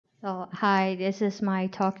So, hi, this is my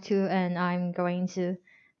talk two, and I'm going to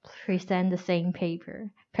present the same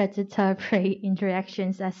paper. Predator-prey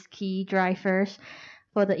interactions as key drivers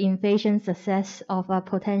for the invasion success of a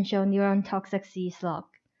potential neurotoxic sea slug.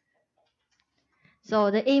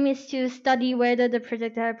 So the aim is to study whether the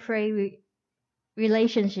predator-prey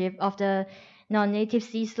relationship of the non-native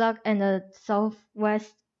sea slug and the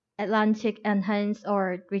southwest Atlantic enhance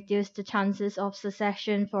or reduce the chances of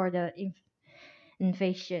succession for the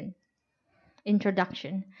invasion.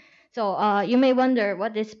 Introduction. So you may wonder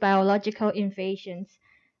what is biological invasions.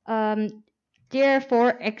 There are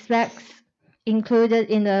four aspects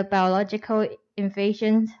included in the biological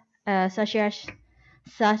invasions, such as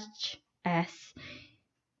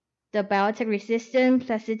the biotic resistance,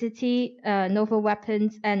 plasticity, novel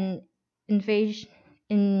weapons, and inventional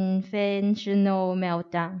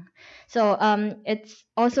meltdown. So it's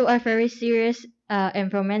also a very serious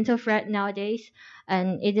environmental threat nowadays,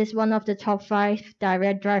 and it is one of the top 5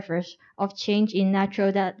 direct drivers of change in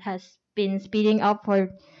nature that has been speeding up for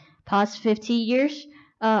past 50 years.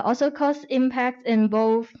 Also cause impact in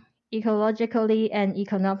both ecologically and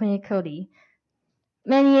economically.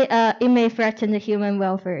 It may threaten the human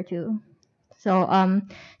welfare too. So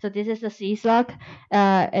this is the sea slug.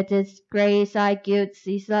 It is gray side-gilled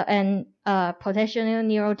sea slug and potentially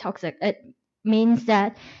neurotoxic. It means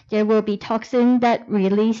that there will be toxin that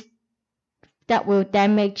released that will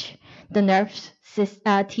damage the nerves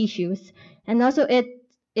tissues, and also it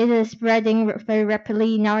is spreading very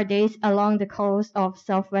rapidly nowadays along the coast of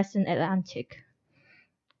southwestern Atlantic.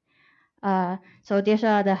 So these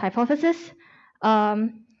are the hypotheses.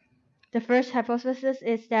 The first hypothesis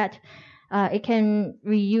is that it can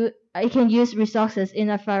use resources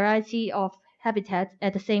in a variety of habitats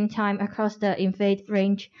at the same time across the invade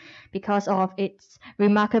range because of its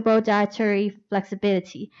remarkable dietary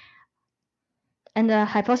flexibility. And the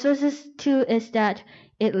hypothesis two is that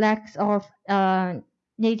it lacks of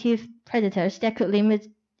native predators that could limit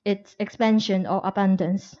its expansion or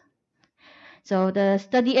abundance. So the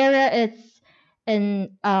study area is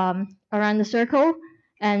in around the circle,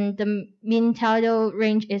 and the mean tidal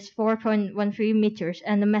range is 4.13 meters,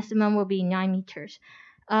 and the maximum will be 9 meters.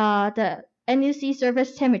 The NUC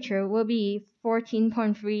surface temperature will be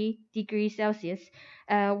 14.3 degrees Celsius,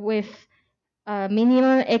 with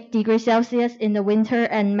minimum 8 degrees Celsius in the winter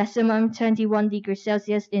and maximum 21 degrees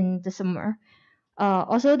Celsius in the summer.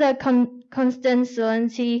 Also, the constant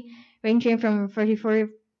salinity ranging from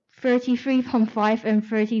 33.5 and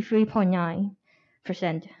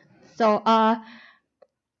 33.9%. So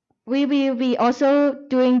we will be also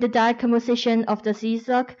doing the diet composition of the sea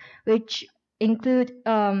slug, which include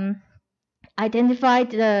identify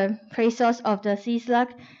the prey source of the sea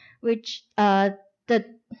slug, which the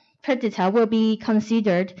predator will be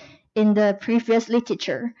considered in the previous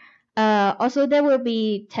literature. Also, there will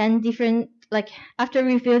be 10 different, like after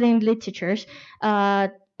reviewing literatures,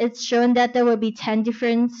 it's shown that there will be 10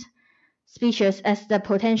 different species as the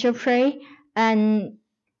potential prey, and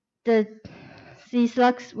the sea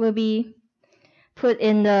slugs will be put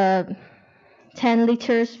in the 10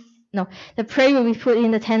 liters. No, the prey will be put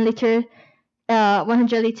in the 10 liter,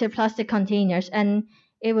 100 liter plastic containers, and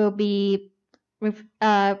it will be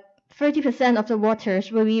 30% of the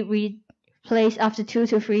waters will be replaced after 2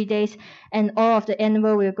 to 3 days, and all of the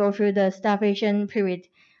animal will go through the starvation period.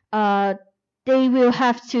 They will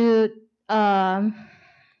have to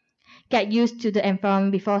get used to the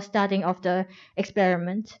environment before starting of the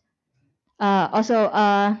experiment. Also,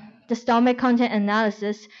 the stomach content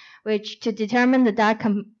analysis, which to determine the diet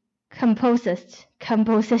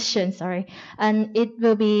composition, and it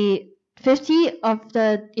will be 50 of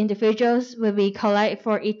the individuals will be collected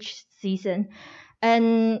for each season.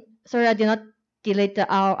 And sorry, I did not delete the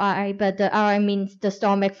RI, but the RI means the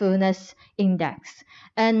stomach fullness index.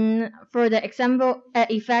 And for the example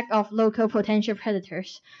effect of local potential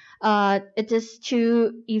predators, it is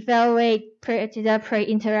to evaluate predator-prey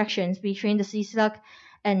interactions between the sea slug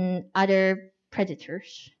and other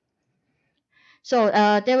predators. So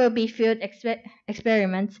there will be field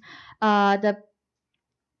experiments.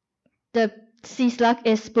 The sea slug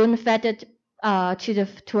is spoon-fed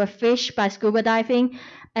to a fish by scuba diving,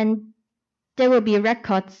 and there will be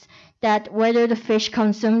records that whether the fish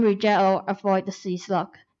consume, reject, or avoid the sea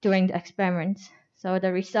slug during the experiments. So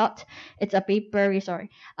the result, it's a bit blurry, sorry.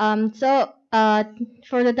 So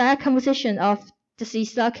for the diet composition of the sea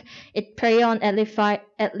slug, it prey on at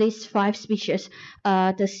least five species.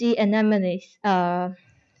 The sea anemones,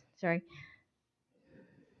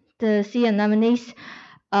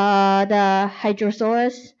 the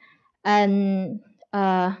hydrosaurs, and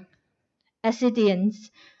ascidians,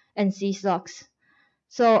 and sea slugs.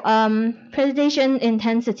 So predation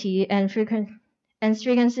intensity and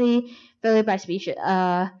frequency vary by species.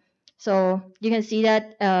 So you can see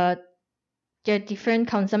that there are different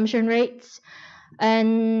consumption rates,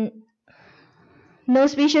 and no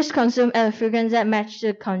species consume at a frequency that match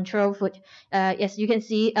the control food. Yes, you can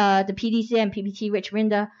see the PDC and PPT, which win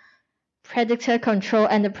the predator control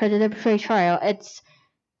and the predator prey trial. It's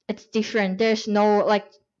different. There's no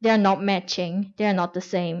they're not matching. They're not the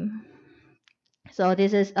same. So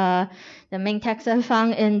this is the main taxa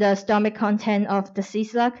found in the stomach content of the sea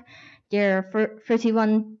slug. There are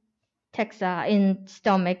 31 taxa in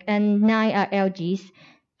stomach, and 9 are algae.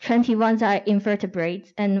 21 are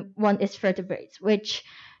invertebrates, and 1 is vertebrates, which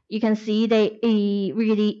you can see they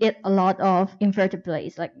really eat a lot of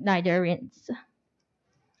invertebrates, like cnidarians.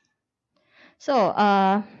 So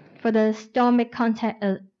for the stomach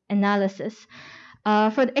content analysis,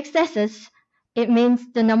 for the x-axis, it means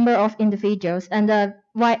the number of individuals, and the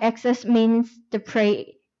y-axis means the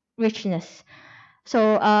prey richness.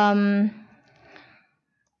 So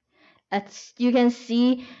as you can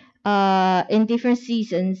see, in different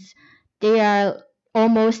seasons, they are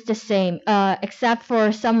almost the same, except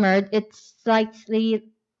for summer, it's slightly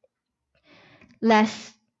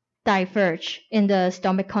less diverge in the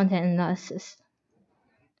stomach content analysis.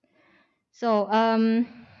 So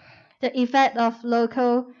the effect of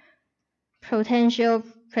local potential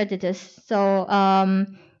predators. So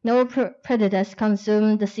no predators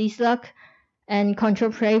consumed the sea slug, and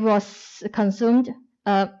control prey was consumed.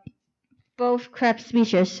 Both crab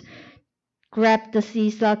species grabbed the sea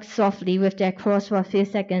slug softly with their claws for a few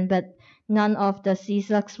seconds, but none of the sea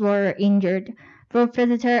slugs were injured. Both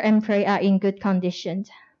predator and prey are in good condition.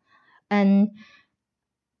 And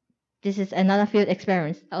this is another field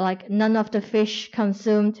experiment. Like none of the fish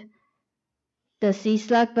consumed the sea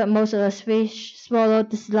slug, but most of the fish swallowed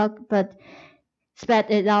the slug but spat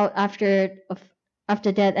it out after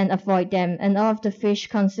that and avoid them. And all of the fish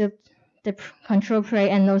consumed the control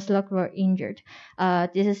prey, and no slug were injured.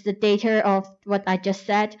 This is the data of what I just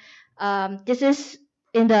said. This is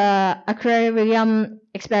in the aquarium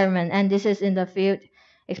experiment, and this is in the field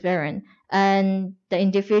experiment. And the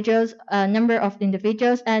individuals, number of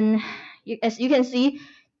individuals, and as you can see,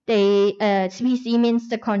 they species means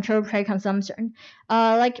the control prey consumption.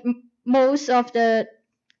 Most of the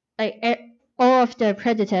all of the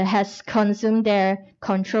predator has consumed their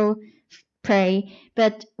control prey,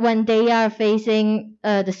 but when they are facing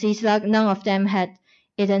the sea slug, none of them had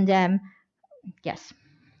eaten them. Yes,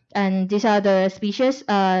 and these are the species.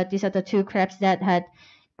 These are the 2 crabs that had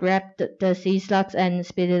grabbed the sea slugs and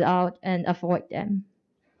spit it out and avoid them.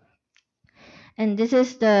 And this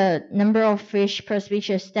is the number of fish per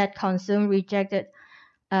species that consume rejected,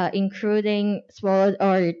 including swallowed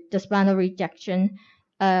or the spinal rejection,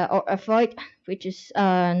 or avoid, which is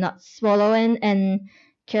not swallowing, and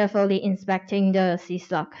carefully inspecting the sea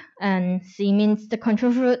slug. And C means the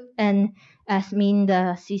control food, and S means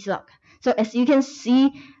the sea slug. So as you can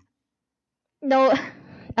see, for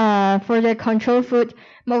the control food,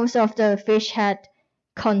 most of the fish had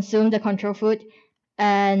consumed the control food,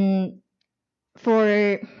 and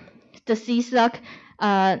for the sea slug,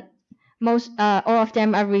 all of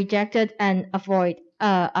them are rejected and avoid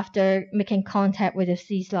after making contact with the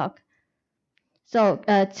sea slug. So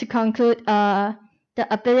to conclude, the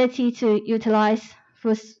ability to utilize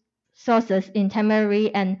food sources in temporary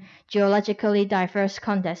and geologically diverse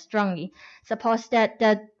contexts strongly supports that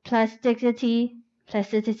the plasticity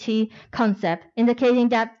concept, indicating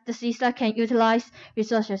that the sea slug can utilize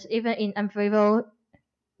resources even in unfavorable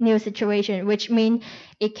new situation, which means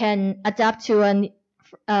it can adapt to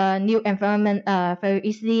a new environment very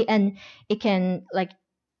easily, and it can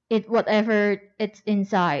eat whatever it's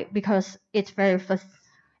inside because it's very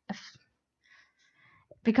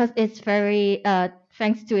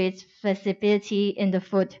thanks to its flexibility in the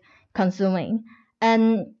food consuming.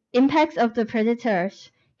 And impacts of the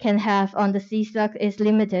predators can have on the sea slug is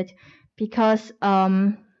limited because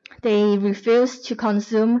they refuse to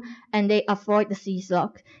consume and they avoid the sea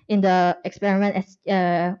slug in the experiment.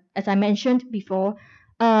 As I mentioned before,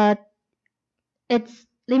 it's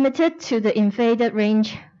limited to the invaded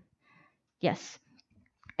range. Yes,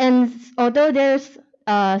 and although there's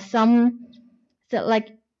some, so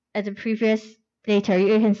like at the previous data,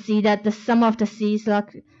 you can see that some of the sea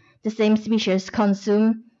slug, the same species,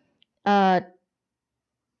 consume the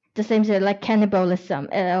same like cannibalism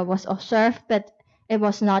was observed, but it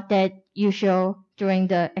was not that usual during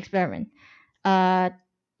the experiment.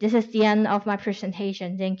 This is the end of my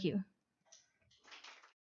presentation. Thank you.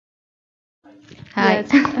 Hi. Yes.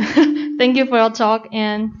 Thank you for your talk.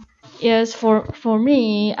 And yes, for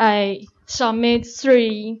me, I submit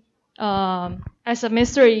three. I submit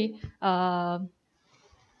three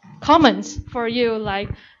comments for you. Like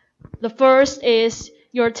the first is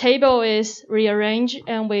your table is rearranged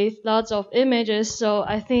and with lots of images, so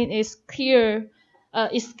I think it's clear.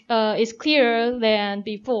 It's clearer than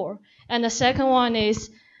before. And the second one is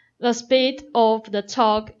the speed of the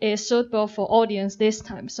talk is suitable for audience this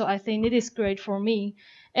time. So I think it is great for me.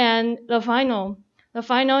 And the final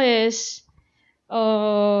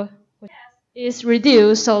uh, is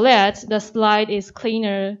reduced so that the slide is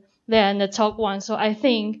cleaner than the talk one. So I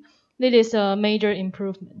think this is a major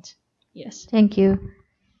improvement. Yes. Thank you.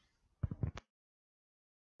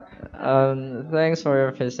 Thanks for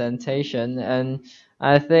your presentation, and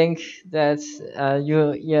I think that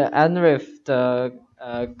you end with the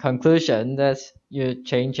conclusion that you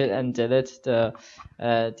change it and delete the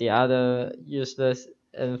other useless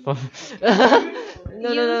info.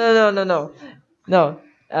 No.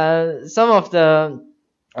 Some of the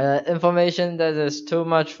information that is too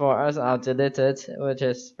much for us are deleted, which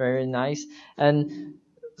is very nice, and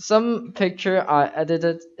some picture are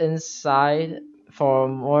edited inside for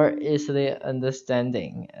more easily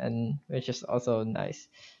understanding, and which is also nice.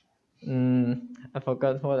 I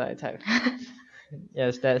forgot what I typed.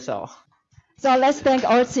 Yes, that's all. So let's thank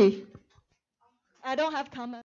Orczy. I don't have comment.